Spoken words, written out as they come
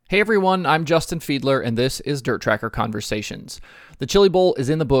Hey everyone, I'm Justin Fiedler, and this is Dirt Tracker Conversations. The Chili Bowl is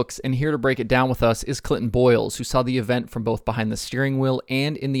in the books, and here to break it down with us is Clinton Boyles, who saw the event from both behind the steering wheel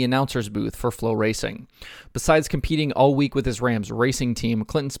and in the announcer's booth for FloRacing. Besides competing all week with his Rams racing team,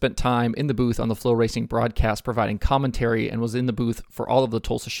 Clinton spent time in the booth on the FloRacing broadcast providing commentary and was in the booth for all of the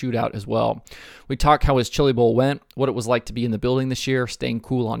Tulsa Shootout as well. We talk how his Chili Bowl went, what it was like to be in the building this year, staying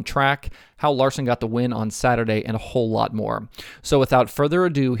cool on track, how Larson got the win on Saturday, and a whole lot more. So without further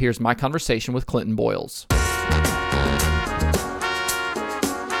ado, here's my conversation with Clinton Boyles.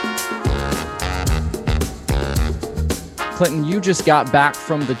 Clinton, you just got back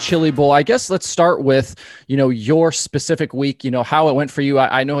from the Chili Bowl. I guess let's start with, your specific week, how it went for you.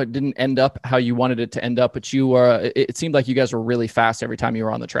 I know it didn't end up how you wanted it to end up, but it seemed like you guys were really fast every time you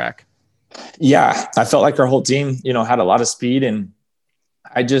were on the track. Yeah, I felt like our whole team, had a lot of speed, and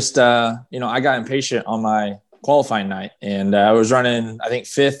I just, I got impatient on my qualifying night, and I was running, I think,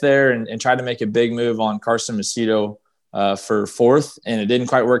 fifth there and tried to make a big move on Carson Macedo for fourth, and it didn't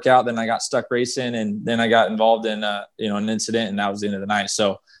quite work out. Then I got stuck racing, and then I got involved in, an incident, and that was the end of the night.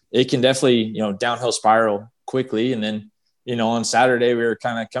 So it can definitely, downhill spiral quickly. And then, on Saturday, we were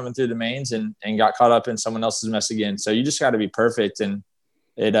kind of coming through the mains and got caught up in someone else's mess again. So you just got to be perfect. And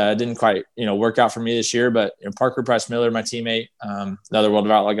it didn't quite, work out for me this year, but Parker Price Miller, my teammate, another World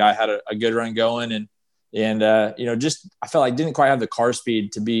of Outlaw guy, had a good run going. And just, I felt like didn't quite have the car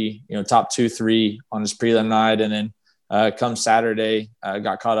speed to be, top 2-3 on his prelim night. And then come Saturday,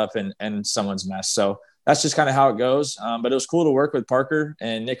 got caught up in someone's mess. So that's just kind of how it goes. But it was cool to work with Parker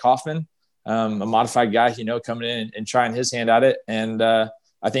and Nick Hoffman, a modified guy, coming in and trying his hand at it. And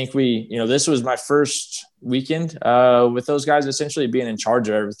I think this was my first weekend with those guys, essentially being in charge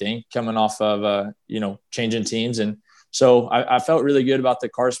of everything, coming off of, changing teams. And so I felt really good about the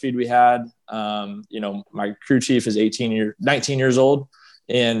car speed we had. My crew chief is 19 years old.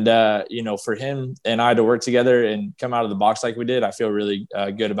 And, for him and I to work together and come out of the box like we did, I feel really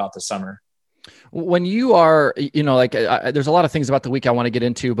good about the summer. When you are, there's a lot of things about the week I want to get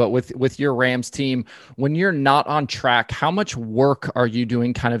into, but with your Rams team, when you're not on track, how much work are you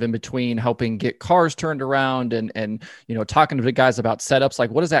doing kind of in between helping get cars turned around and talking to the guys about setups? Like,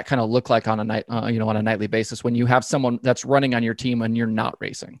 what does that kind of look like on a night, on a nightly basis when you have someone that's running on your team and you're not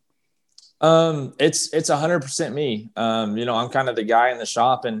racing? It's 100% me. I'm kind of the guy in the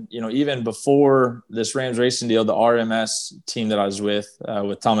shop, and, even before this Rams racing deal, the RMS team that I was with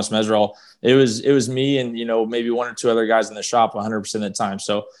Thomas Meserol, it was me and, maybe one or two other guys in the shop 100% of the time.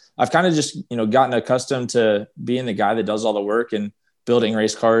 So I've kind of just, gotten accustomed to being the guy that does all the work and building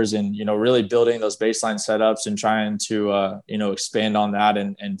race cars and, really building those baseline setups and trying to, expand on that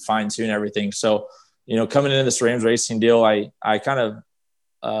and fine tune everything. So, coming into this Rams racing deal, I kind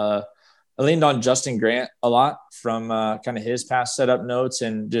of, I leaned on Justin Grant a lot from kind of his past setup notes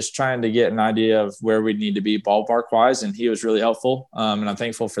and just trying to get an idea of where we'd need to be ballpark wise. And he was really helpful. And I'm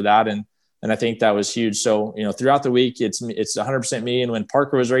thankful for that. And I think that was huge. So, throughout the week, it's 100% me. And when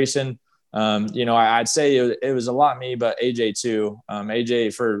Parker was racing, I'd say it was a lot me, but AJ too.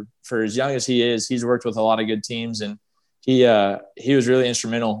 AJ for as young as he is, he's worked with a lot of good teams, and he was really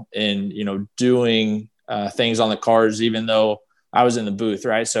instrumental in, doing things on the cars, even though I was in the booth,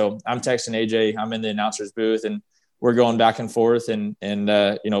 right? So I'm texting AJ, I'm in the announcer's booth, and we're going back and forth. And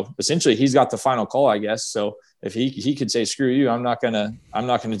essentially he's got the final call, I guess. So if he could say, screw you, I'm not going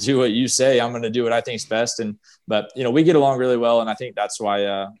to do what you say. I'm going to do what I think is best. But we get along really well. And I think that's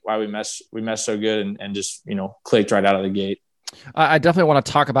why we mesh so good and just, clicked right out of the gate. I definitely want to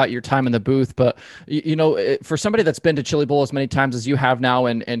talk about your time in the booth, but for somebody that's been to Chili Bowl as many times as you have now,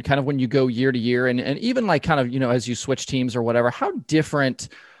 and kind of when you go year to year and even like kind of, as you switch teams or whatever, how different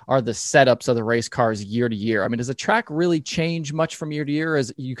are the setups of the race cars year to year? I mean, does the track really change much from year to year,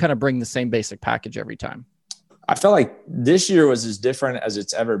 as you kind of bring the same basic package every time? I felt like this year was as different as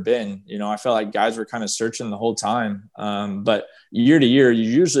it's ever been. I felt like guys were kind of searching the whole time. But year to year, you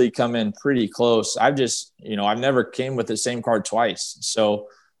usually come in pretty close. I've never came with the same car twice. So,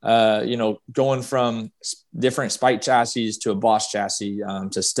 going from different Spike chassis to a Boss chassis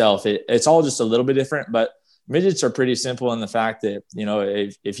to Stealth, it's all just a little bit different. But midgets are pretty simple in the fact that,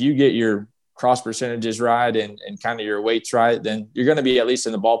 if you get your cross percentages right and kind of your weights right, then you're going to be at least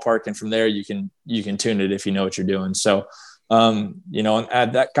in the ballpark. And from there, you can tune it if you know what you're doing. So, and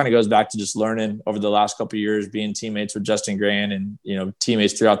that kind of goes back to just learning over the last couple of years, being teammates with Justin Grant and,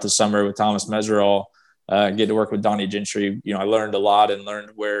 teammates throughout the summer with Thomas Meserol, get to work with Donnie Gentry. I learned a lot and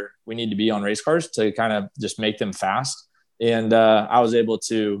learned where we need to be on race cars to kind of just make them fast. And I was able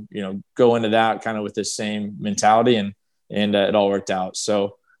to, go into that kind of with the same mentality and it all worked out.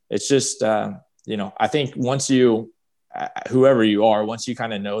 So it's just, I think once you whoever you are, once you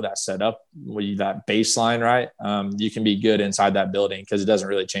kind of know that setup, that baseline, right, you can be good inside that building because it doesn't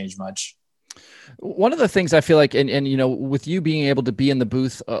really change much. One of the things I feel like, and you know, with you being able to be in the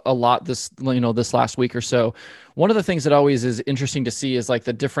booth a lot this, you know, this last week or so, one of the things that always is interesting to see is like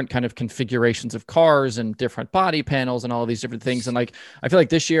the different kind of configurations of cars and different body panels and all of these different things. And like, I feel like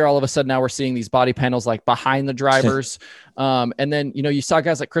this year, all of a sudden now we're seeing these body panels like behind the drivers. And then, you know, you saw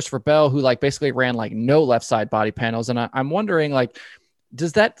guys like Christopher Bell who like basically ran like no left side body panels. And I'm wondering, like,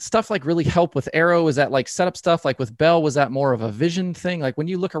 does that stuff like really help with aero? Is that like setup stuff? Like with Bell, was that more of a vision thing? Like when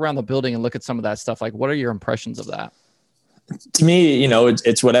you look around the building and look at some of that stuff, like what are your impressions of that? To me, you know,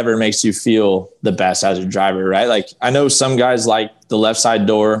 it's whatever makes you feel the best as a driver, right? Like I know some guys like the left side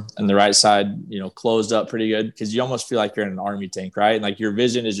door and the right side, you know, closed up pretty good because you almost feel like you're in an army tank, right? And like your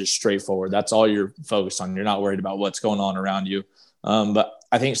vision is just straightforward. That's all you're focused on. You're not worried about what's going on around you. But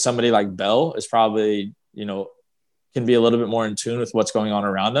I think somebody like Bell is probably, you know, can be a little bit more in tune with what's going on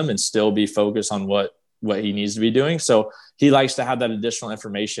around him and still be focused on what he needs to be doing. So he likes to have that additional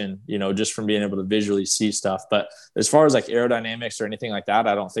information, you know, just from being able to visually see stuff. But as far as like aerodynamics or anything like that,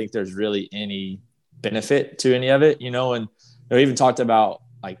 I don't think there's really any benefit to any of it, you know. And we even talked about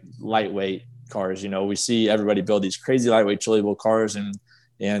like lightweight cars. You know, we see everybody build these crazy lightweight chili bowl cars, and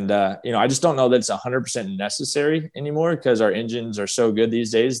you know, I just don't know that it's 100% necessary anymore because our engines are so good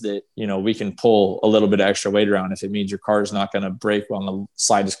these days that, you know, we can pull a little bit of extra weight around if it means your car is not going to break on the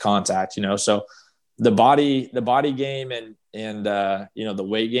slightest contact, you know. So the body game and you know, the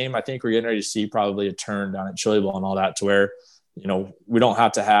weight game, I think we're getting ready to see probably a turn down at Chili Bowl and all that to where, you know, we don't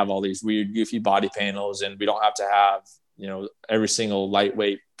have to have all these weird, goofy body panels, and we don't have to have, you know, every single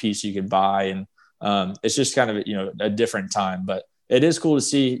lightweight piece you could buy. And it's just kind of, you know, a different time, but it is cool to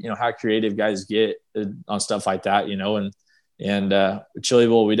see, you know, how creative guys get on stuff like that, you know, and Chili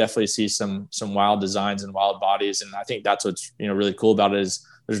Bowl, we definitely see some wild designs and wild bodies. And I think that's what's, you know, really cool about it is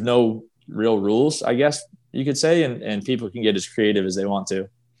there's no real rules, I guess you could say, and people can get as creative as they want to.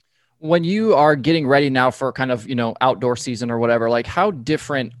 When you are getting ready now for kind of, you know, outdoor season or whatever, like how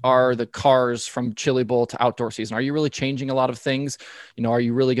different are the cars from Chili Bowl to outdoor season? Are you really changing a lot of things? You know, are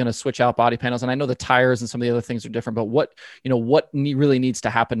you really going to switch out body panels? And I know the tires and some of the other things are different, but what really needs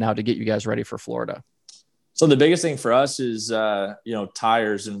to happen now to get you guys ready for Florida? So the biggest thing for us is, you know,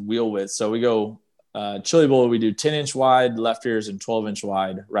 tires and wheel width. So we go Chili Bowl, we do 10-inch wide left rears and 12-inch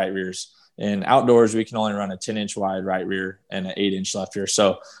wide right rears. And outdoors, we can only run a 10-inch wide right rear and an 8-inch left rear.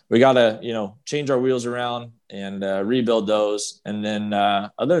 So we got to, you know, change our wheels around and rebuild those. And then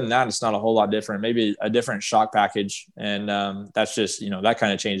other than that, it's not a whole lot different, maybe a different shock package. And that's just, you know, that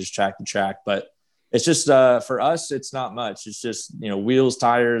kind of changes track to track. But it's just for us, it's not much. It's just, you know, wheels,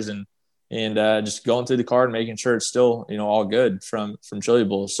 tires, and just going through the car and making sure it's still, you know, all good from Chili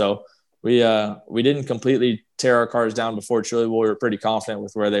Bowl. So we didn't completely tear our cars down before Chili Bowl. We were pretty confident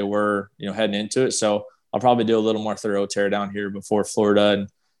with where they were, you know, heading into it. So I'll probably do a little more thorough tear down here before Florida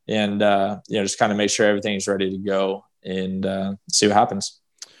and you know, just kind of make sure everything's ready to go and see what happens.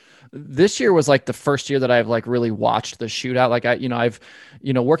 This year was like the first year that I've like really watched the shootout. Like I've,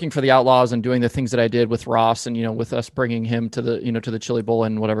 you know, working for the Outlaws and doing the things that I did with Ross and, you know, with us bringing him to the, you know, to the Chili Bowl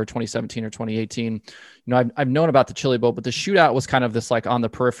in whatever, 2017 or 2018, you know, I've known about the Chili Bowl, but the shootout was kind of this like on the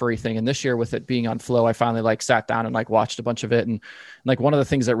periphery thing. And this year with it being on Flow, I finally like sat down and like watched a bunch of it. And like one of the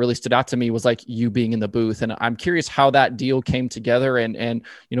things that really stood out to me was like you being in the booth. And I'm curious how that deal came together. And,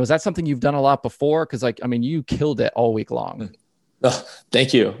 you know, is that something you've done a lot before? Cause like, I mean, you killed it all week long. Oh,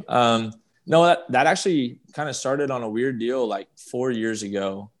 thank you. No, that actually kind of started on a weird deal like 4 years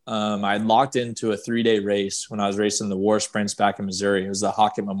ago. I locked into a 3-day race when I was racing the War Sprints back in Missouri. It was the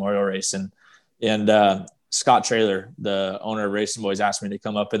Hockett Memorial Race. And Scott Traylor, the owner of Racing Boys, asked me to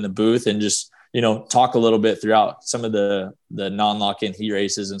come up in the booth and just, you know, talk a little bit throughout some of the non-lock-in heat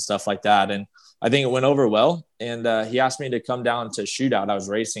races and stuff like that. And I think it went over well. And he asked me to come down to Shootout. I was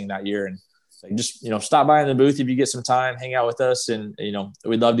racing that year, and like, just, you know, stop by in the booth if you get some time, hang out with us. And, you know,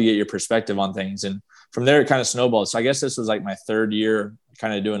 we'd love to get your perspective on things. And from there, it kind of snowballed. So I guess this was like my third year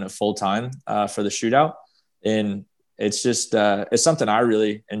kind of doing it full time for the shootout. And it's just, it's something I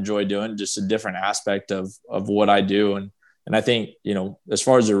really enjoy doing, just a different aspect of what I do. And I think, you know, as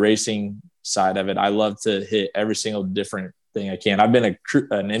far as the racing side of it, I love to hit every single different thing I can. I've been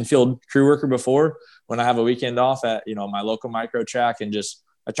an infield crew worker before when I have a weekend off at, you know, my local micro track, and just,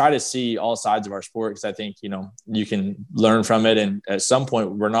 I try to see all sides of our sport because I think, you know, you can learn from it. And at some point,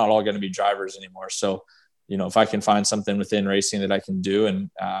 we're not all going to be drivers anymore. So, you know, if I can find something within racing that I can do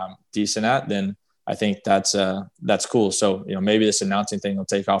and decent at, then I think that's cool. So, you know, maybe this announcing thing will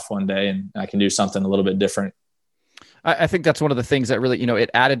take off one day and I can do something a little bit different. I think that's one of the things that really, it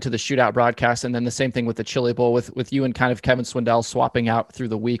added to the shootout broadcast. And then the same thing with the Chili Bowl with you and kind of Kevin Swindell swapping out through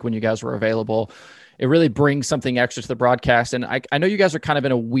the week when you guys were available. It really brings something extra to the broadcast. And I know you guys are kind of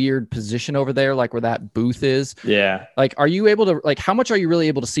in a weird position over there, like where that booth is. Yeah. Like, are you able to, like, how much are you really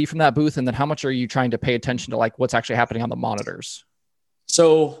able to see from that booth? And then how much are you trying to pay attention to like what's actually happening on the monitors?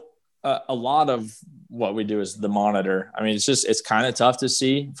 So a lot of what we do is the monitor. I mean, it's kind of tough to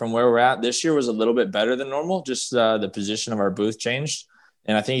see from where we're at. This year was a little bit better than normal. Just the position of our booth changed.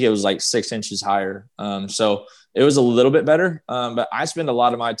 And I think it was like 6 inches higher. So it was a little bit better. But I spend a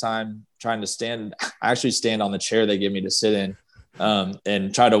lot of my time trying to I actually stand on the chair they give me to sit in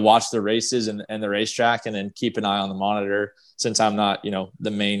and try to watch the races and the racetrack, and then keep an eye on the monitor since I'm not,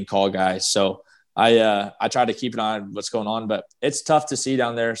 the main call guy. So I try to keep an eye on what's going on, but it's tough to see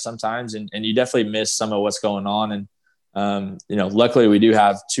down there sometimes. And you definitely miss some of what's going on. And, luckily we do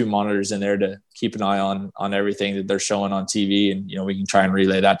have 2 monitors in there to keep an eye on everything that they're showing on TV. And, we can try and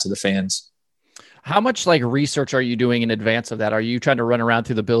relay that to the fans. How much like research are you doing in advance of that? Are you trying to run around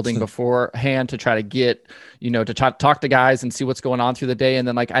through the building beforehand to try to get, to talk to guys and see what's going on through the day? And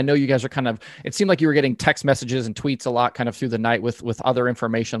then like, I know you guys are it seemed like you were getting text messages and tweets a lot kind of through the night with other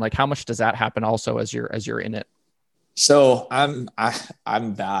information. Like how much does that happen also as you're in it? So I'm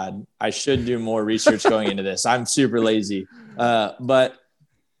bad. I should do more research going into this. I'm super lazy. But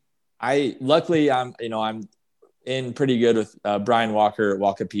luckily I'm in pretty good with Brian Walker at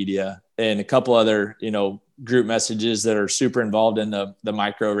Walkopedia and a couple other, group messages that are super involved in the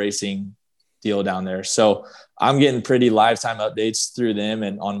micro racing deal down there. So I'm getting pretty lifetime updates through them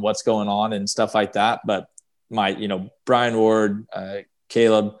and on what's going on and stuff like that. But my, Brian Ward,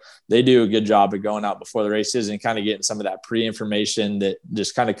 Caleb, they do a good job of going out before the races and kind of getting some of that pre-information that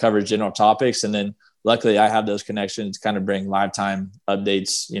just kind of covers general topics. And then luckily I have those connections to kind of bring lifetime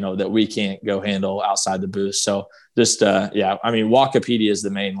updates, that we can't go handle outside the booth. So just, Walkopedia is the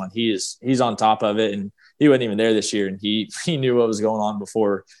main one. He's on top of it, and he wasn't even there this year, and he knew what was going on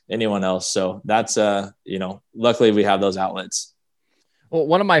before anyone else. So that's, luckily we have those outlets. Well,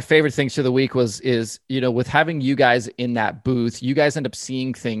 one of my favorite things to the week is with having you guys in that booth, you guys end up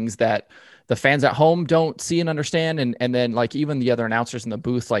seeing things that the fans at home don't see and understand. And then like even the other announcers in the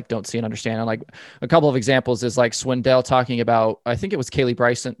booth, like don't see and understand. And like a couple of examples is like Swindell talking about, I think it was Kaylee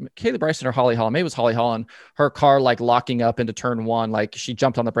Bryson or Holly Holland. Maybe it was Holly Holland, her car, like locking up into turn 1, like she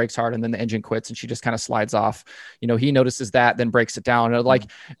jumped on the brakes hard and then the engine quits and she just kind of slides off. He notices that, then breaks it down. And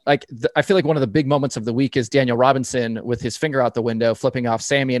I feel like one of the big moments of the week is Daniel Robinson with his finger out the window, flipping off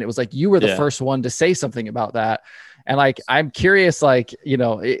Sammy. And it was like, you were the first one to say something about that. And like, I'm curious, like,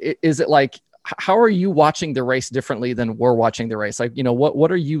 is it like, how are you watching the race differently than we're watching the race? Like,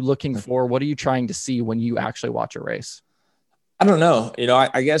 what are you looking for? What are you trying to see when you actually watch a race? I don't know.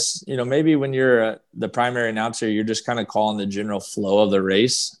 I guess, maybe when you're the primary announcer, you're just kind of calling the general flow of the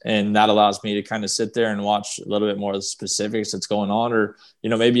race. And that allows me to kind of sit there and watch a little bit more of the specifics that's going on. Or,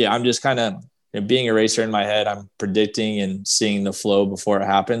 maybe I'm just kind of, being a racer in my head, I'm predicting and seeing the flow before it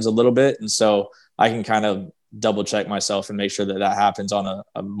happens a little bit. And so I can kind of double check myself and make sure that happens on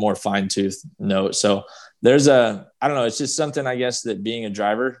a more fine tooth note. So there's I don't know. It's just something, I guess, that being a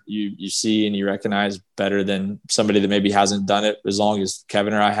driver, you see and you recognize better than somebody that maybe hasn't done it as long as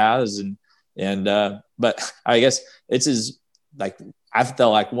Kevin or I has. But I guess I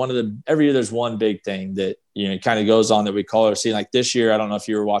felt like every year there's one big thing that, kind of goes on that we call or see. Like this year, I don't know if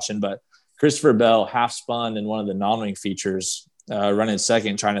you were watching, but Christopher Bell half spun in one of the non-wing features, running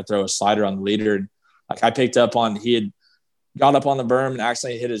second, trying to throw a slider on the leader. Like I picked up on, he had got up on the berm and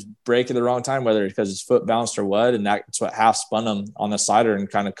accidentally hit his brake at the wrong time, whether it's because his foot bounced or what. And that's what half spun him on the slider and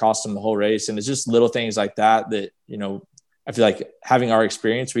kind of cost him the whole race. And it's just little things like that, I feel like having our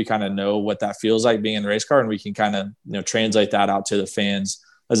experience, we kind of know what that feels like being in the race car, and we can kind of, translate that out to the fans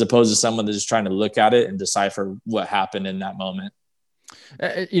as opposed to someone that's just trying to look at it and decipher what happened in that moment.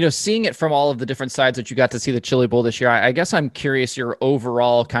 Seeing it from all of the different sides that you got to see the Chili Bowl this year, I guess I'm curious your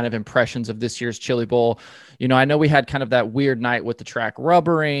overall kind of impressions of this year's Chili Bowl. I know we had kind of that weird night with the track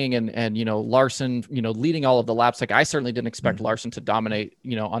rubbering and Larson, leading all of the laps. Like I certainly didn't expect Larson to dominate,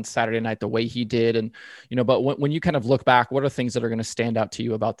 on Saturday night the way he did. And, but when you kind of look back, what are things that are going to stand out to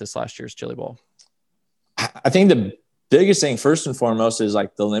you about this last year's Chili Bowl? I think the biggest thing first and foremost is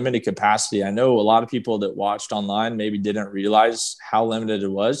like the limited capacity. I know a lot of people that watched online maybe didn't realize how limited it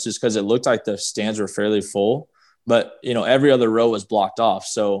was just because it looked like the stands were fairly full, but every other row was blocked off.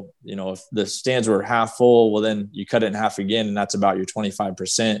 So, if the stands were half full, well, then you cut it in half again, and that's about your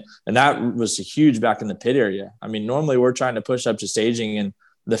 25%. And that was huge back in the pit area. I mean, normally we're trying to push up to staging and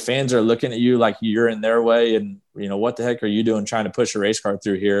the fans are looking at you like you're in their way. And, what the heck are you doing trying to push a race car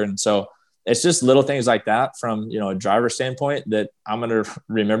through here? And so it's just little things like that from, a driver standpoint that I'm going to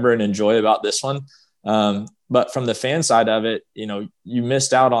remember and enjoy about this one. But from the fan side of it, you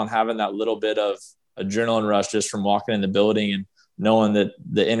missed out on having that little bit of adrenaline rush just from walking in the building and knowing that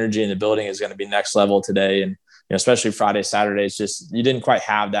the energy in the building is going to be next level today. And, especially Friday, Saturday, it's just, you didn't quite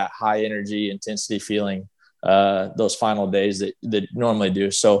have that high energy intensity feeling those final days that normally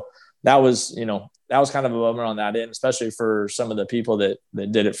do. So that was kind of a bummer on that end, especially for some of the people that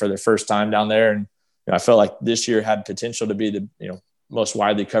did it for the first time down there. And I felt like this year had potential to be the, most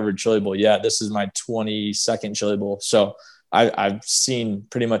widely covered Chili Bowl. Yeah, this is my 22nd Chili Bowl. So I've seen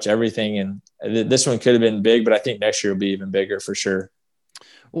pretty much everything, and this one could have been big, but I think next year will be even bigger for sure.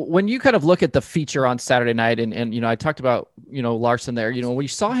 When you kind of look at the feature on Saturday night, and I talked about, Larson there, when you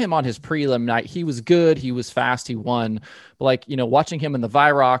saw him on his prelim night, he was good, he was fast, he won. But like, watching him in the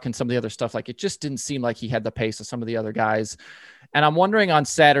VIROC and some of the other stuff, like it just didn't seem like he had the pace of some of the other guys. And I'm wondering on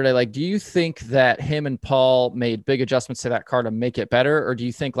Saturday, like, do you think that him and Paul made big adjustments to that car to make it better? Or do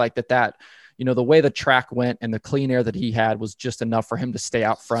you think like that, the way the track went and the clean air that he had was just enough for him to stay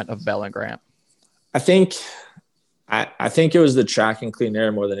out front of Bell and Grant? I think it was the track and clean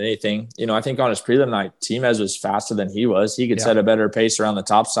air more than anything. I think on his prelim night, T-Mez was faster than he was. He could set a better pace around the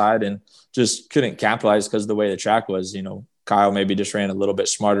top side and just couldn't capitalize because of the way the track was. Kyle maybe just ran a little bit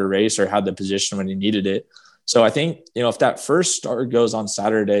smarter race or had the position when he needed it. So I think, if that first start goes on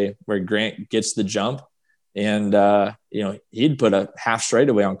Saturday where Grant gets the jump and, he'd put a half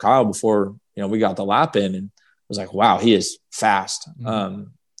straightaway on Kyle before, we got the lap in, and it was like, wow, he is fast. Mm-hmm.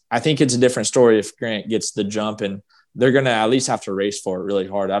 I think it's a different story if Grant gets the jump, and they're going to at least have to race for it really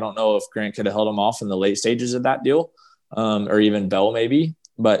hard. I don't know if Grant could have held him off in the late stages of that deal, or even Bell maybe,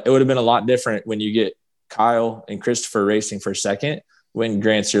 but it would have been a lot different when you get Kyle and Christopher racing for second when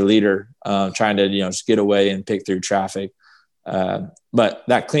Grant's your leader, trying to, just get away and pick through traffic. But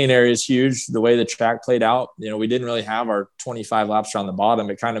that clean area is huge. The way the track played out, we didn't really have our 25 laps around the bottom.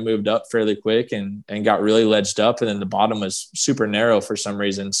 It kind of moved up fairly quick and got really ledged up. And then the bottom was super narrow for some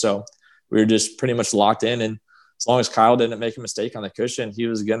reason. So we were just pretty much locked in. And as long as Kyle didn't make a mistake on the cushion, he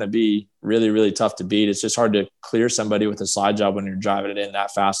was going to be really, really tough to beat. It's just hard to clear somebody with a slide job when you're driving it in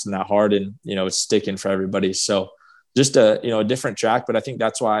that fast and that hard. And, it's sticking for everybody. So just a different track. But I think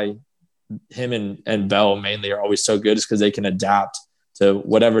that's why him and Bell mainly are always so good, is because they can adapt to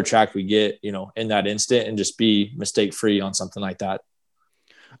whatever track we get, in that instant and just be mistake free on something like that.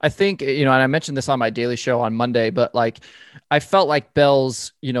 I think, and I mentioned this on my daily show on Monday, but like, I felt like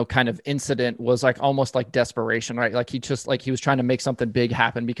Bell's, kind of incident was like almost like desperation, right? Like he was trying to make something big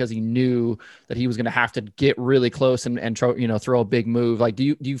happen because he knew that he was going to have to get really close and throw a big move. Like,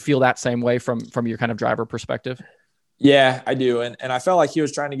 do you feel that same way from your kind of driver perspective? Yeah, I do. And I felt like he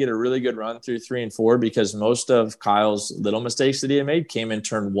was trying to get a really good run through 3 and 4 because most of Kyle's little mistakes that he had made came in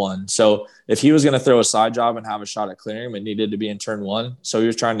turn 1. So if he was going to throw a side job and have a shot at clearing him, it needed to be in turn 1. So he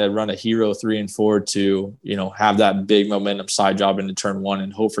was trying to run a hero 3 and 4 to, have that big momentum side job into turn 1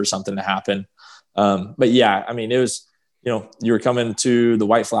 and hope for something to happen. But yeah, I mean, it was, you were coming to the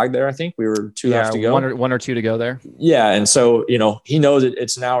white flag there. I think we were 2 laps to go. One or two to go there. Yeah. And so, he knows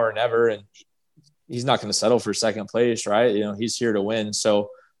it's now or never. And he's not going to settle for second place, right? He's here to win. So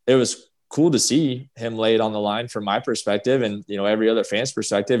it was cool to see him lay it on the line from my perspective and, every other fan's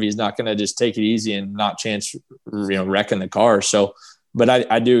perspective. He's not going to just take it easy and not chance, wrecking the car. So, but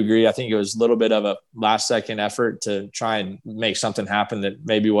I do agree. I think it was a little bit of a last second effort to try and make something happen that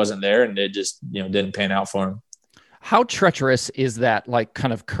maybe wasn't there. And it just, didn't pan out for him. How treacherous is that like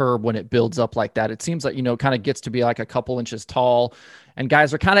kind of curb when it builds up like that? It seems like, kind of gets to be like a couple inches tall and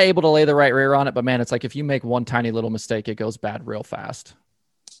guys are kind of able to lay the right rear on it. But man, it's like if you make one tiny little mistake, it goes bad real fast.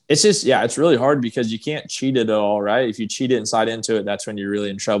 It's just, it's really hard because you can't cheat it at all, right? If you cheat it inside into it, that's when you're really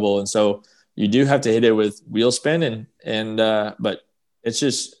in trouble. And so you do have to hit it with wheel spin but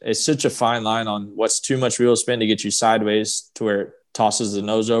it's such a fine line on what's too much wheel spin to get you sideways to where it tosses the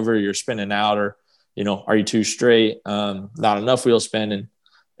nose over, you're spinning out, or are you too straight? Not enough wheel spin. And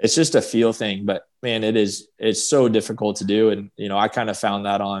it's just a feel thing, but man, it's so difficult to do. And, I kind of found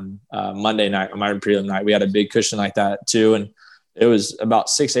that on Monday night, on my prelim night, we had a big cushion like that too. And it was about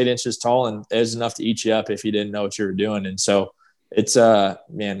 6-8 inches tall, and it was enough to eat you up if you didn't know what you were doing. And so it's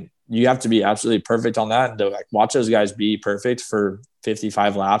man, you have to be absolutely perfect on that. And to watch those guys be perfect for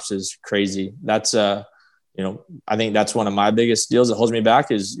 55 laps is crazy. That's I think that's one of my biggest deals that holds me back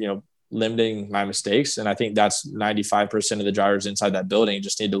is, limiting my mistakes. And I think that's 95% of the drivers inside that building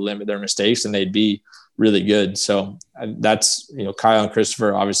just need to limit their mistakes and they'd be really good. So that's, Kyle and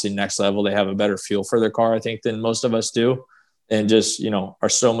Christopher, obviously next level. They have a better feel for their car, I think, than most of us do. And just, are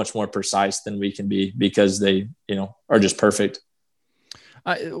so much more precise than we can be because they, are just perfect.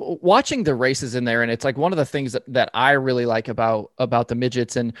 Watching the races in there, and it's like one of the things that I really like about the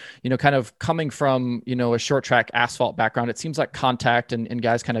midgets, and kind of coming from a short track asphalt background, it seems like contact and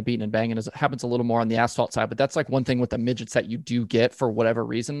guys kind of beating and banging happens a little more on the asphalt side, but that's like one thing with the midgets that you do get for whatever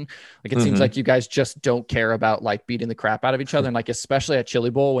reason. Like it seems like you guys just don't care about like beating the crap out of each other, and like especially at Chili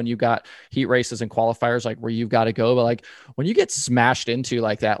Bowl when you got heat races and qualifiers like where you've got to go, but like when you get smashed into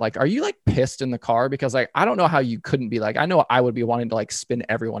like that, like are you like pissed in the car? Because like I don't know how you couldn't be. Like I know I would be wanting to like spin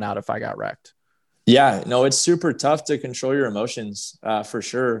everyone out if I got wrecked. Yeah, no, it's super tough to control your emotions, for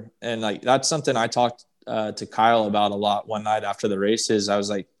sure. And like, that's something I talked to Kyle about a lot one night after the races. I was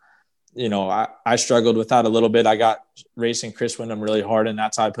like, I struggled with that a little bit. I got racing Chris Windham really hard, and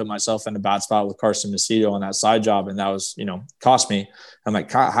that's how I put myself in a bad spot with Carson Macedo on that side job. And that was, cost me. I'm like,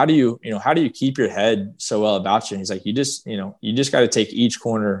 how do you keep your head so well about you? And he's like, you just got to take each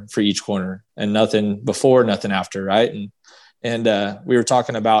corner for each corner, and nothing before, nothing after. Right. And we were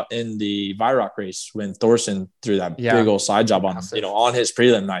talking about in the Virock race when Thorson threw that big old side job on him, on his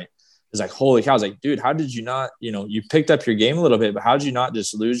prelim night. It's like, holy cow. I was like, dude, how did you not, you picked up your game a little bit, but how did you not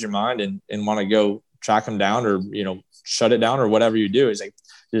just lose your mind and want to go track him down or, shut it down or whatever you do? It's like,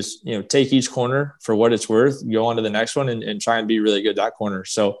 just, take each corner for what it's worth, go on to the next one and try and be really good that corner.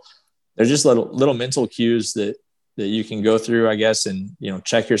 So there's just little mental cues that you can go through, I guess, and,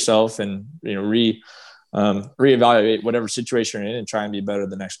 check yourself and, reevaluate whatever situation you're in and try and be better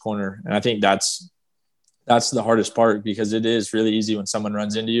the next corner. And I think that's the hardest part, because it is really easy when someone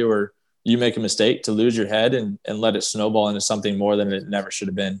runs into you or you make a mistake to lose your head and let it snowball into something more than it never should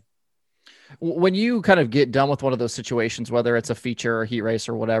have been. When you kind of get done with one of those situations, whether it's a feature or heat race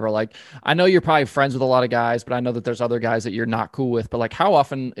or whatever, like I know you're probably friends with a lot of guys, but I know that there's other guys that you're not cool with. But like, how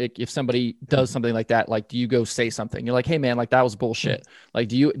often, if somebody does something like that, like, do you go say something? You're like, hey man, like that was bullshit. Like,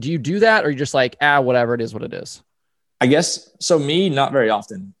 do you do that, or you're just like, whatever, it is what it is? I guess so. Me, not very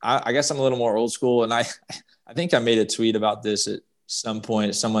often. I guess I'm a little more old school, and I think I made a tweet about this at some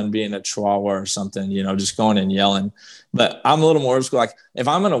point, someone being a chihuahua or something, just going and yelling. But I'm a little more old school. Like if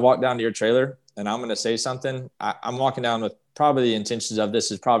I'm going to walk down to your trailer and I'm going to say something, I'm walking down with probably the intentions of this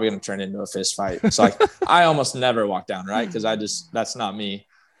is probably going to turn into a fist fight. So like I almost never walk down, right? Because that's not me.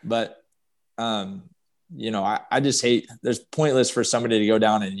 But I just hate. There's pointless for somebody to go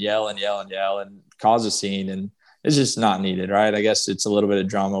down and yell and cause a scene, and it's just not needed, right? I guess it's a little bit of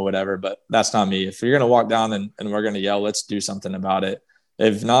drama, whatever, but that's not me. If you're going to walk down and we're going to yell, let's do something about it.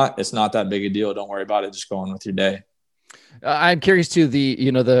 If not, it's not that big a deal. Don't worry about it. Just go on with your day. I'm curious too.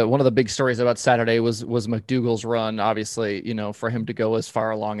 The one of the big stories about Saturday was McDougall's run. Obviously, for him to go as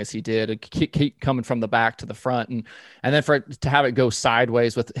far along as he did, keep coming from the back to the front, and then for it to have it go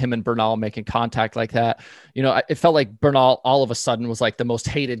sideways with him and Bernal making contact like that. It felt like Bernal all of a sudden was like the most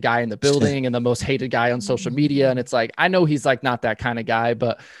hated guy in the building and the most hated guy on social media. And it's like, I know he's like not that kind of guy,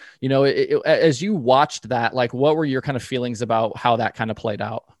 but as you watched that, like, what were your kind of feelings about how that kind of played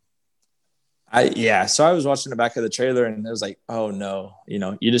out? So I was watching the back of the trailer and it was like, oh no,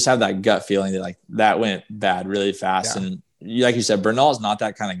 you just have that gut feeling that like that went bad really fast. Yeah. And like you said, Bernal's not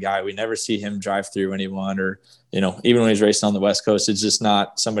that kind of guy. We never see him drive through anyone or, even when he's racing on the West Coast, it's just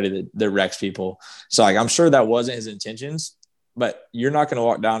not somebody that wrecks people. So like, I'm sure that wasn't his intentions, but you're not going to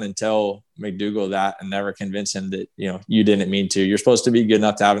walk down and tell McDougall that and never convince him that, you didn't mean to. You're supposed to be good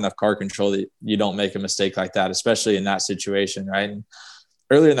enough to have enough car control that you don't make a mistake like that, especially in that situation. Right. And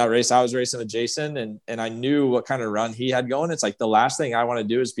earlier in that race, I was racing with Jason and I knew what kind of run he had going. It's like the last thing I want to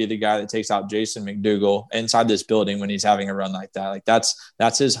do is be the guy that takes out Jason McDougall inside this building when he's having a run like that. Like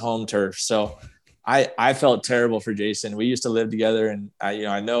that's his home turf. So I felt terrible for Jason. We used to live together, and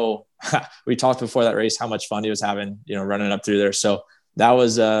I know we talked before that race how much fun he was having, running up through there. So that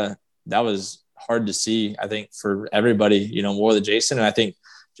was hard to see, I think, for everybody, more than Jason. And I think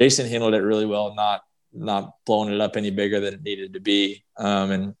Jason handled it really well, not blowing it up any bigger than it needed to be.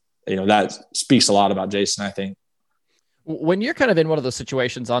 And that speaks a lot about Jason, I think. When you're kind of in one of those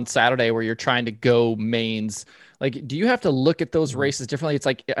situations on Saturday where you're trying to go mains, like, do you have to look at those races differently? It's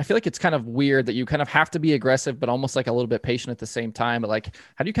like, I feel like it's kind of weird that you kind of have to be aggressive, but almost like a little bit patient at the same time. But like,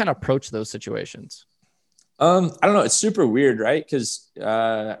 how do you kind of approach those situations? I don't know. It's super weird, right? Because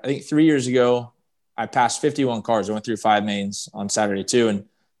I think 3 years ago, I passed 51 cars. I went through 5 mains on Saturday too. And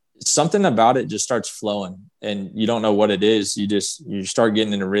something about it just starts flowing and you don't know what it is. You start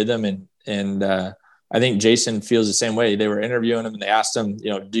getting in a rhythm and I think Jason feels the same way. They were interviewing him and they asked him,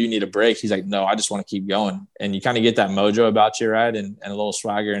 do you need a break? He's like, no, I just want to keep going. And you kind of get that mojo about you, right? And a little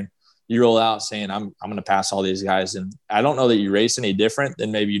swagger, and you roll out saying, I'm going to pass all these guys. And I don't know that you race any different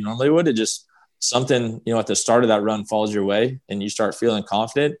than maybe you normally would. It just something, at the start of that run falls your way and you start feeling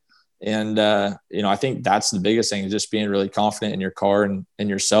confident. And, I think that's the biggest thing is just being really confident in your car and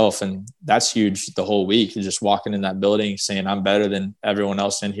yourself. And that's huge the whole week, just walking in that building saying I'm better than everyone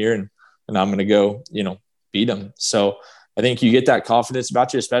else in here. And I'm going to go, beat them. So I think you get that confidence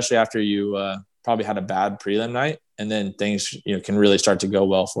about you, especially after you probably had a bad prelim night, and then things, can really start to go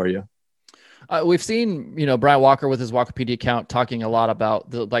well for you. We've seen, Brian Walker with his Walkerpedia account talking a lot about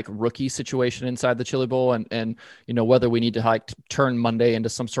the rookie situation inside the Chili Bowl and whether we need to turn Monday into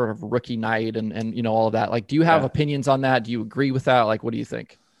some sort of rookie night and all of that. Do you have opinions on that? Do you agree with that? What do you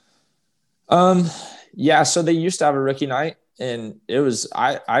think? Yeah. So they used to have a rookie night and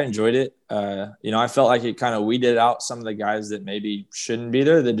I enjoyed it. I felt like it kind of weeded out some of the guys that maybe shouldn't be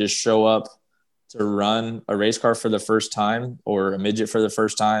there that just show up to run a race car for the first time or a midget for the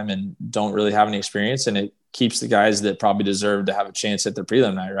first time and don't really have any experience. And it keeps the guys that probably deserve to have a chance at the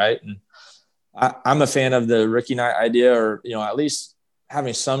prelim night. Right. And I'm a fan of the rookie night idea, or, at least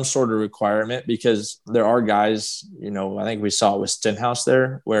having some sort of requirement, because there are guys, I think we saw it with Stenhouse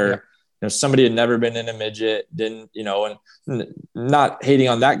there where, somebody had never been in a midget, didn't, and not hating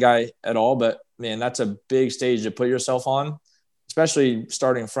on that guy at all, but man, that's a big stage to put yourself on, especially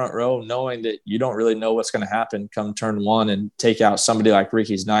starting front row, knowing that you don't really know what's going to happen come turn one and take out somebody like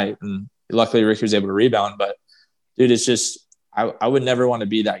Ricky's night. And luckily Ricky was able to rebound, but dude, it's just, I would never want to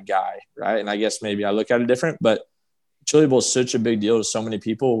be that guy. Right. And I guess maybe I look at it different, but Chili Bowl is such a big deal to so many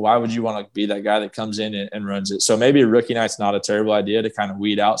people. Why would you want to be that guy that comes in and runs it? So maybe a rookie night's not a terrible idea to kind of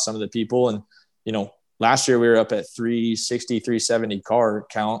weed out some of the people. And, last year we were up at 360, 370 car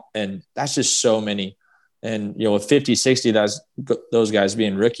count, and that's just so many. And, with 50, 60, those guys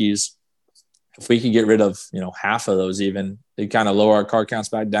being rookies, if we could get rid of, half of those, even it kind of lower our car counts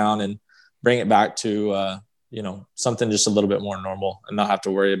back down and bring it back to, something just a little bit more normal and not have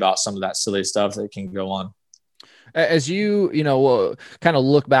to worry about some of that silly stuff that can go on. As you, kind of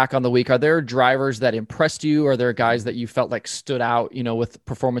look back on the week, are there drivers that impressed you? Are there guys that you felt like stood out, with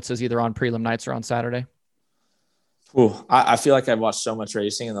performances either on prelim nights or on Saturday? Ooh, I feel like I've watched so much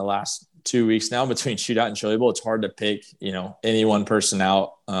racing in the last 2 weeks now between Shootout and Chili Bowl. It's hard to pick, any one person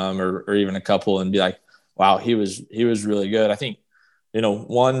out or even a couple and be like, wow, he was really good. I think,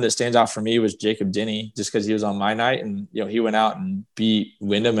 one that stands out for me was Jacob Denny, just because he was on my night and, he went out and beat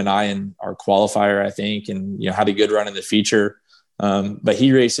Wyndham and I in our qualifier, I think, and, had a good run in the feature. But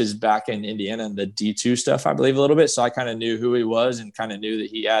he races back in Indiana in the D2 stuff, I believe, a little bit. So I kind of knew who he was and kind of knew that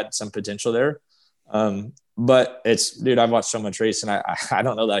he had some potential there. But dude, I've watched so much race and I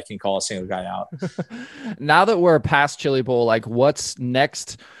don't know that I can call a single guy out. Now that we're past Chili Bowl, what's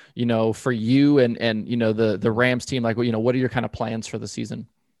next, for you and the Rams team? What are your kind of plans for the season?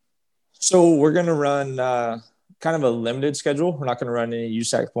 So we're going to run kind of a limited schedule. We're not going to run any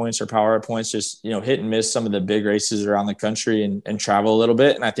USAC points or power points, just, hit and miss some of the big races around the country and travel a little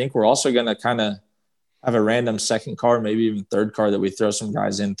bit. And I think we're also going to kind of have a random second car, maybe even third car that we throw some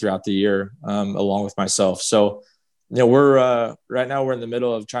guys in throughout the year, along with myself. So, we're right now we're in the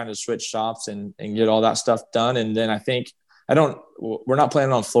middle of trying to switch shops and get all that stuff done. And then I think we're not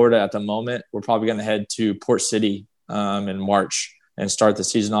planning on Florida at the moment. We're probably going to head to Port City in March and start the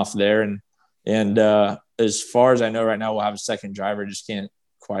season off there. And as far as I know right now, we'll have a second driver. Just can't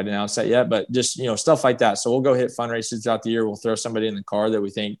quite announce that yet, but just, stuff like that. So we'll go hit fun races throughout the year. We'll throw somebody in the car that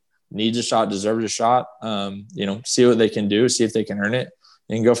we think needs a shot, deserves a shot, see what they can do, see if they can earn it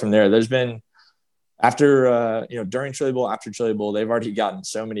and go from there. There's been during Chili Bowl, after Chili Bowl, they've already gotten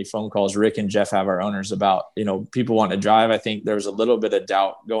so many phone calls. Rick and Jeff have our owners about, people want to drive. I think there was a little bit of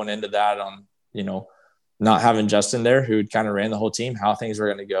doubt going into that on, not having Justin there, who kind of ran the whole team, how things were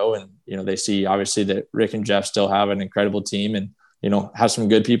going to go. And, they see obviously that Rick and Jeff still have an incredible team and, have some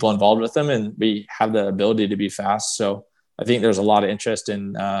good people involved with them, and we have the ability to be fast. So I think there's a lot of interest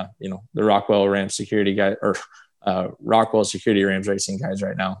in, the Rockwell Rams security guy or Rockwell Security Rams racing guys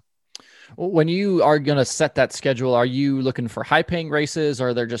right now. When you are going to set that schedule, are you looking for high paying races? Or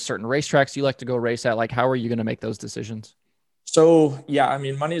are there just certain racetracks you like to go race at? How are you going to make those decisions? So, yeah, I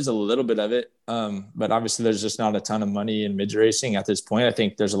mean, money is a little bit of it. But obviously there's just not a ton of money in midget racing at this point. I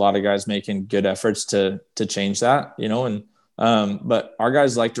think there's a lot of guys making good efforts to change that, but our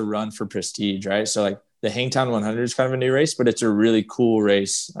guys like to run for prestige, right? So the Hangtown 100 is kind of a new race, but it's a really cool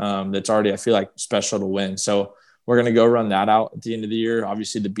race that's already, I feel like, special to win. So we're going to go run that out at the end of the year.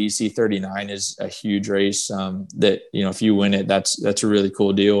 Obviously, the BC 39 is a huge race that, if you win it, that's a really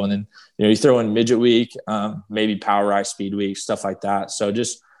cool deal. And then, you throw in midget week, maybe Power Eye Speed Week, stuff like that. So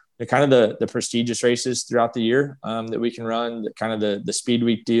just kind of the prestigious races throughout the year that we can run, kind of the Speed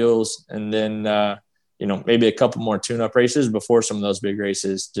Week deals, and then maybe a couple more tune-up races before some of those big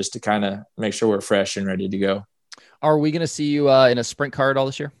races, just to kind of make sure we're fresh and ready to go. Are we going to see you in a sprint car at all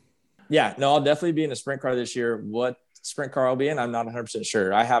this year? Yeah, no, I'll definitely be in a sprint car this year. What sprint car I'll be in, I'm not 100%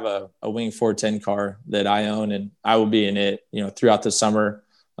 sure. I have a Wing 410 car that I own, and I will be in it, throughout the summer.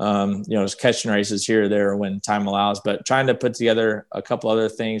 Just catching races here or there when time allows, but trying to put together a couple other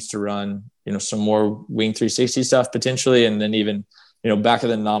things to run, some more Wing 360 stuff potentially, and then even, back of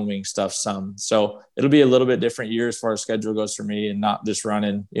the non-wing stuff some. So it'll be a little bit different year as far as schedule goes for me, and not just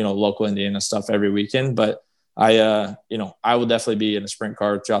running, local Indiana stuff every weekend. But I will definitely be in a sprint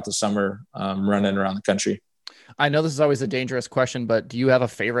car throughout the summer, running around the country. I know this is always a dangerous question, but do you have a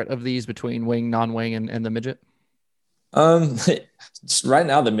favorite of these between wing, non-wing, and the midget? Right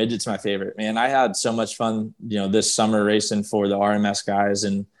now the midget's my favorite, man. I had so much fun, this summer racing for the RMS guys,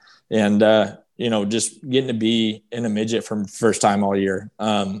 and just getting to be in a midget for first time all year.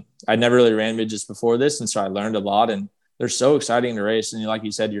 I never really ran midgets before this, and so I learned a lot, and they're so exciting to race. And like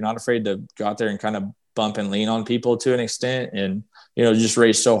you said, you're not afraid to go out there and kind of bump and lean on people to an extent, and just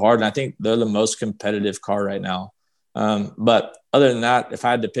race so hard. And I think they're the most competitive car right now. But other than that, if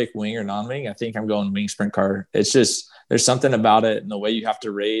I had to pick wing or non-wing, I think I'm going wing sprint car. It's just, there's something about it and the way you have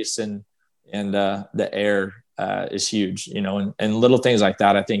to race, and the air is huge, and little things like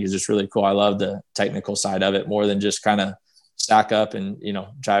that, I think is just really cool. I love the technical side of it more than just kind of stack up and,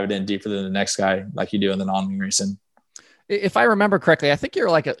 drive it in deeper than the next guy like you do in the non-wing racing. If I remember correctly, I think you're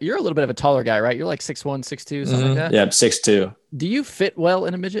a little bit of a taller guy, right? You're like 6'1", 6'2", something like that. Yeah, 6'2". Do you fit well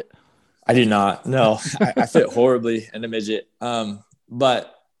in a midget? I do not. No, I fit horribly in a midget.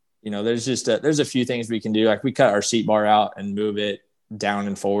 But there's just there's a few things we can do. Like we cut our seat bar out and move it down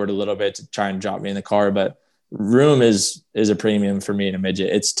and forward a little bit to try and drop me in the car. But room is a premium for me in a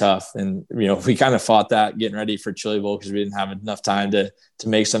midget. It's tough. And, we kind of fought that getting ready for Chili Bowl because we didn't have enough time to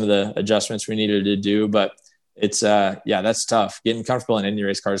make some of the adjustments we needed to do. But it's that's tough. Getting comfortable in any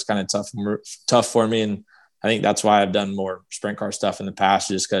race car is kind of tough for me. And I think that's why I've done more sprint car stuff in the past,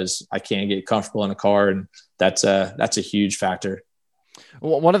 just because I can't get comfortable in a car. And that's a huge factor.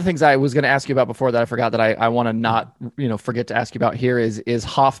 Well, one of the things I was going to ask you about before that I forgot that I want to not, forget to ask you about here is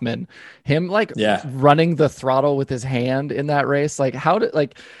Hoffman, him running the throttle with his hand in that race. Like how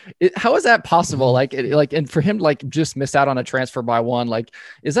is that possible? And for him, just miss out on a transfer by one,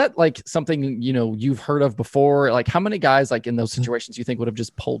 is that something, you've heard of before? Like how many guys in those situations you think would have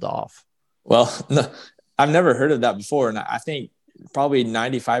just pulled off? Well, no, I've never heard of that before. And I think probably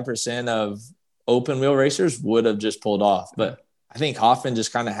 95% of open wheel racers would have just pulled off, but I think Hoffman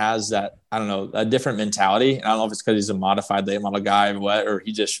just kind of has that, I don't know, a different mentality. And I don't know if it's because he's a modified late model guy or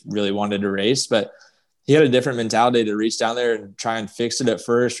he just really wanted to race, but he had a different mentality to reach down there and try and fix it at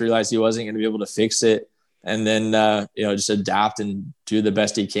first, realize he wasn't going to be able to fix it. And then, just adapt and do the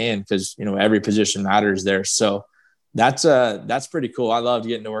best he can because, every position matters there. So that's pretty cool. I loved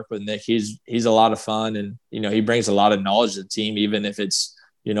getting to work with Nick. He's a lot of fun, and, he brings a lot of knowledge to the team, even if it's,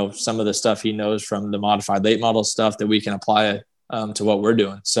 some of the stuff he knows from the modified late model stuff that we can apply to what we're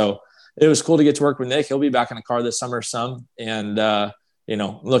doing. So it was cool to get to work with Nick. He'll be back in the car this summer some, and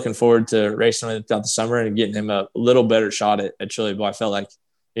looking forward to racing with him throughout the summer and getting him a little better shot at Chili Bowl. I felt like,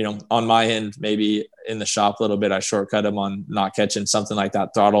 on my end, maybe in the shop a little bit, I shortcut him on not catching something like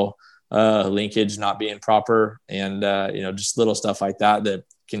that throttle linkage not being proper, and just little stuff like that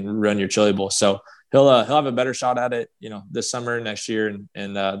can run your Chili Bowl. So he'll have a better shot at it, this summer, next year,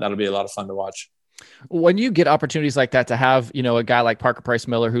 and that'll be a lot of fun to watch. When you get opportunities like that to have, a guy like Parker Price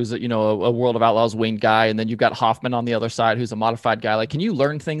Miller, who's, a World of Outlaws winged guy, and then you've got Hoffman on the other side, who's a modified guy, can you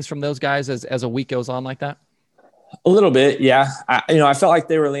learn things from those guys as a week goes on like that? A little bit. Yeah. I felt like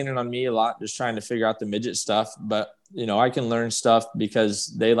they were leaning on me a lot, just trying to figure out the midget stuff, but I can learn stuff because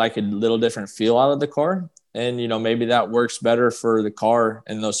they like a little different feel out of the car. And, maybe that works better for the car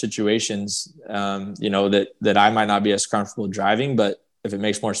in those situations, that I might not be as comfortable driving, but if it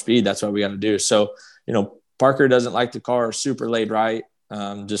makes more speed, that's what we got to do. So, Parker doesn't like the car super laid right,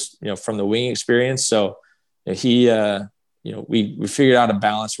 just, from the wing experience. So he, we figured out a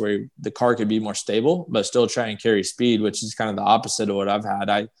balance where the car could be more stable, but still try and carry speed, which is kind of the opposite of what I've had.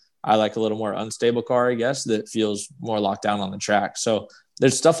 I like a little more unstable car, I guess, that feels more locked down on the track. So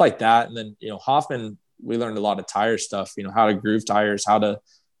there's stuff like that. And then, Hoffman, we learned a lot of tire stuff, how to groove tires, how to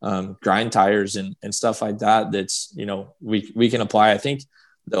grind tires and stuff like that. That's, we can apply. I think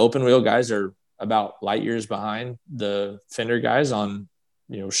the open wheel guys are about light years behind the fender guys on,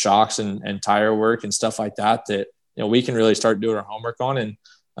 shocks and tire work and stuff like that, we can really start doing our homework on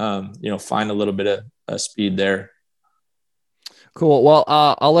and, find a little bit of speed there. Cool. Well,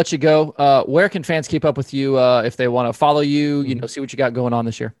 I'll let you go. Where can fans keep up with you if they want to follow you, see what you got going on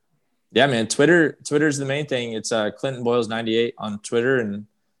this year? Yeah, man. Twitter's the main thing. It's Clinton Boyles 98 on Twitter, and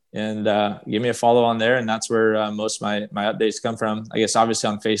and give me a follow on there. And that's where most of my updates come from. I guess obviously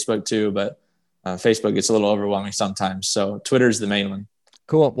on Facebook too, but Facebook gets a little overwhelming sometimes. So Twitter's the main one.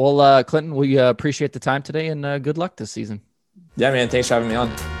 Cool. Well, Clinton, we appreciate the time today, and good luck this season. Yeah, man. Thanks for having me on.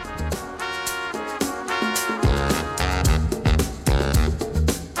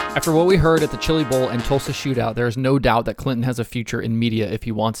 After what we heard at the Chili Bowl and Tulsa Shootout, there is no doubt that Clinton has a future in media if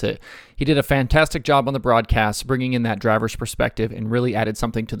he wants it. He did a fantastic job on the broadcast, bringing in that driver's perspective and really added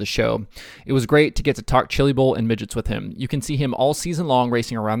something to the show. It was great to get to talk Chili Bowl and midgets with him. You can see him all season long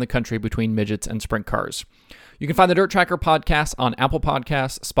racing around the country between midgets and sprint cars. You can find the Dirt Tracker podcast on Apple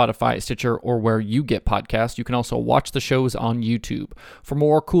Podcasts, Spotify, Stitcher, or where you get podcasts. You can also watch the shows on YouTube. For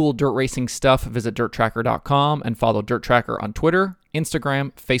more cool dirt racing stuff, visit dirttracker.com and follow Dirt Tracker on Twitter,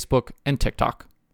 Instagram, Facebook, and TikTok.